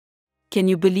Can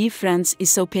you believe France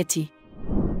is so petty?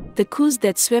 The coups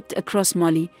that swept across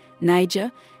Mali,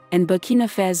 Niger, and Burkina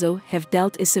Faso have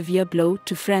dealt a severe blow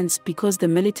to France because the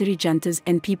military juntas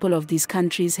and people of these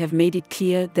countries have made it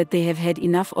clear that they have had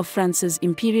enough of France's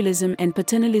imperialism and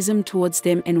paternalism towards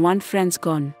them and want France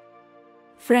gone.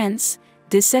 France,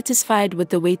 dissatisfied with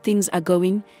the way things are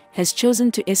going, has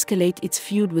chosen to escalate its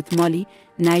feud with Mali,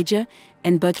 Niger,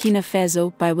 and Burkina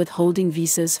Faso by withholding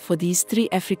visas for these three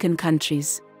African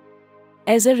countries.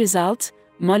 As a result,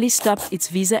 Mali stopped its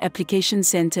visa application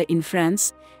center in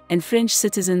France, and French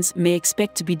citizens may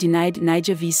expect to be denied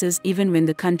Niger visas even when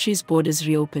the country's borders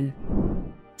reopen.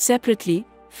 Separately,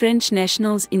 French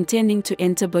nationals intending to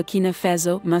enter Burkina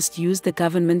Faso must use the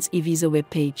government's eVisa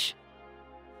webpage.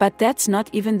 But that's not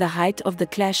even the height of the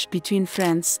clash between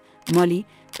France, Mali,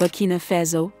 Burkina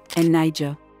Faso, and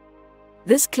Niger.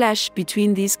 This clash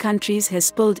between these countries has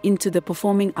spilled into the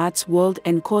performing arts world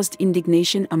and caused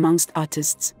indignation amongst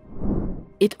artists.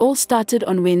 It all started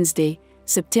on Wednesday,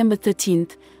 September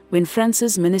 13th, when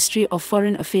France's Ministry of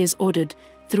Foreign Affairs ordered,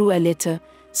 through a letter,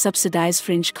 subsidized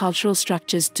French cultural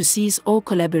structures to cease all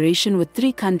collaboration with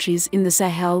three countries in the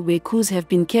Sahel where coups have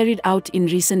been carried out in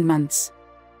recent months.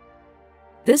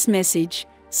 This message,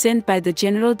 sent by the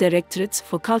General Directorates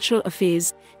for Cultural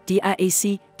Affairs,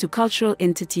 DIAC, to cultural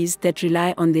entities that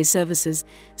rely on their services,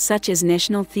 such as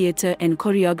National Theatre and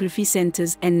Choreography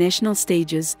Centres and National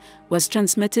Stages, was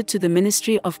transmitted to the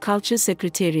Ministry of Culture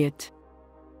Secretariat.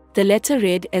 The letter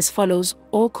read as follows: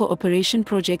 all cooperation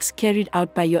projects carried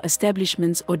out by your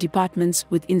establishments or departments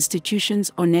with institutions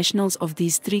or nationals of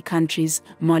these three countries,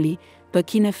 Mali,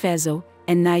 Burkina Faso,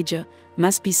 and Niger,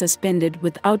 must be suspended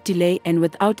without delay and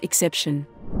without exception.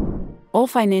 All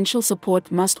financial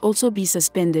support must also be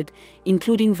suspended,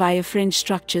 including via French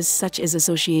structures such as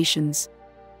associations.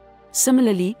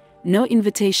 Similarly, no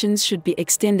invitations should be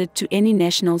extended to any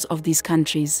nationals of these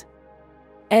countries.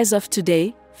 As of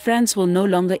today, France will no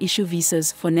longer issue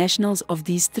visas for nationals of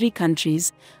these three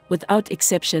countries, without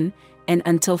exception, and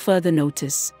until further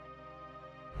notice.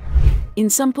 In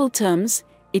simple terms,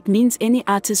 it means any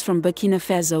artist from Burkina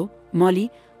Faso, Mali,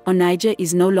 or Niger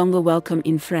is no longer welcome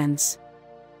in France.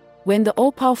 When the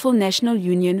all-powerful National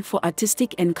Union for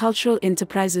Artistic and Cultural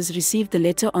Enterprises received the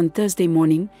letter on Thursday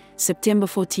morning, September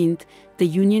 14th, the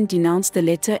union denounced the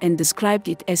letter and described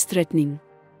it as threatening.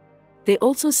 They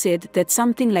also said that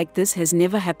something like this has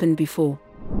never happened before.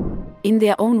 In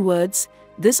their own words,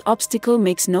 this obstacle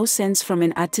makes no sense from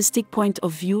an artistic point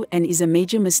of view and is a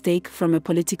major mistake from a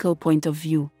political point of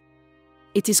view.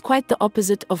 It is quite the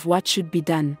opposite of what should be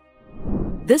done.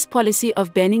 This policy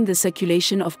of banning the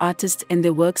circulation of artists and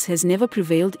their works has never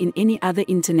prevailed in any other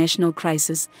international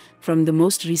crisis, from the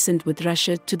most recent with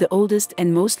Russia to the oldest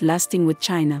and most lasting with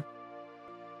China.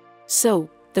 So,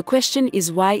 the question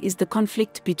is, why is the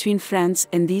conflict between France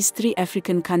and these three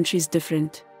African countries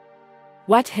different?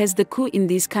 What has the coup in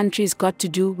these countries got to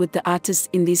do with the artists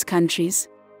in these countries?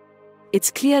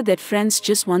 It's clear that France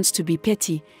just wants to be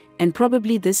petty, and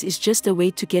probably this is just a way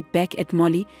to get back at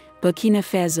Mali, Burkina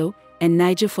Faso, and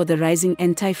Niger for the rising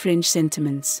anti-French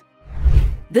sentiments.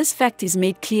 This fact is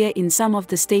made clear in some of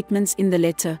the statements in the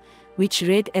letter, which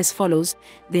read as follows: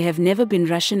 there have never been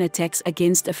Russian attacks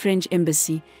against a French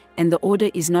embassy, and the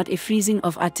order is not a freezing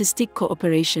of artistic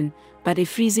cooperation, but a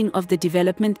freezing of the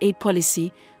development aid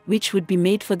policy, which would be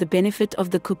made for the benefit of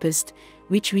the coupists,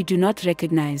 which we do not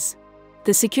recognize.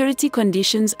 The security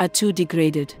conditions are too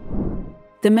degraded.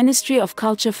 The Ministry of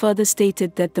Culture further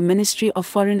stated that the Ministry of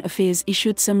Foreign Affairs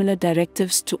issued similar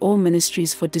directives to all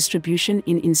ministries for distribution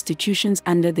in institutions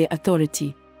under their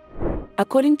authority.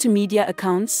 According to media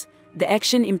accounts, the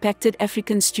action impacted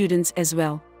African students as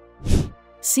well.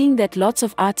 Seeing that lots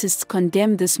of artists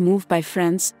condemn this move by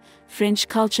France, French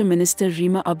Culture Minister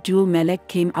Rima Abdul Malek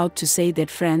came out to say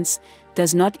that France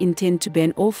does not intend to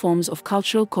ban all forms of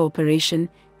cultural cooperation,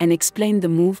 and explained the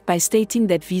move by stating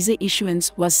that visa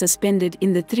issuance was suspended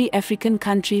in the three African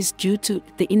countries due to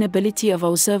the inability of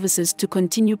our services to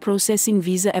continue processing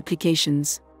visa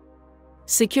applications.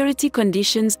 Security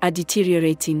conditions are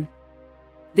deteriorating.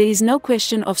 There is no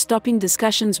question of stopping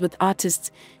discussions with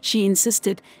artists, she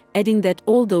insisted, adding that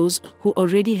all those who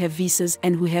already have visas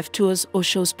and who have tours or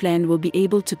shows planned will be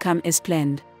able to come as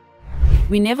planned.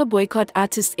 We never boycott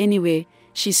artists anywhere,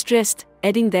 she stressed,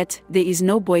 adding that there is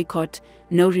no boycott,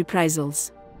 no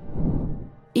reprisals.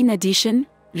 In addition,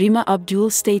 Rima Abdul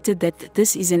stated that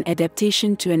this is an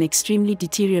adaptation to an extremely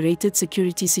deteriorated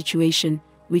security situation,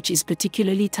 which is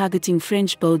particularly targeting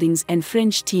French buildings and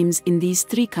French teams in these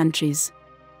three countries.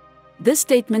 This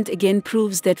statement again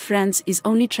proves that France is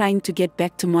only trying to get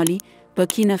back to Mali,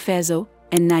 Burkina Faso,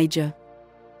 and Niger.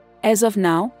 As of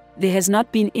now, There has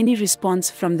not been any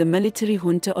response from the military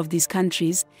junta of these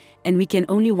countries, and we can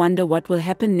only wonder what will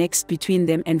happen next between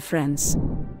them and France.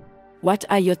 What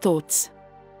are your thoughts?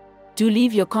 Do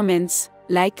leave your comments,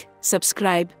 like,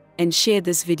 subscribe, and share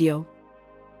this video.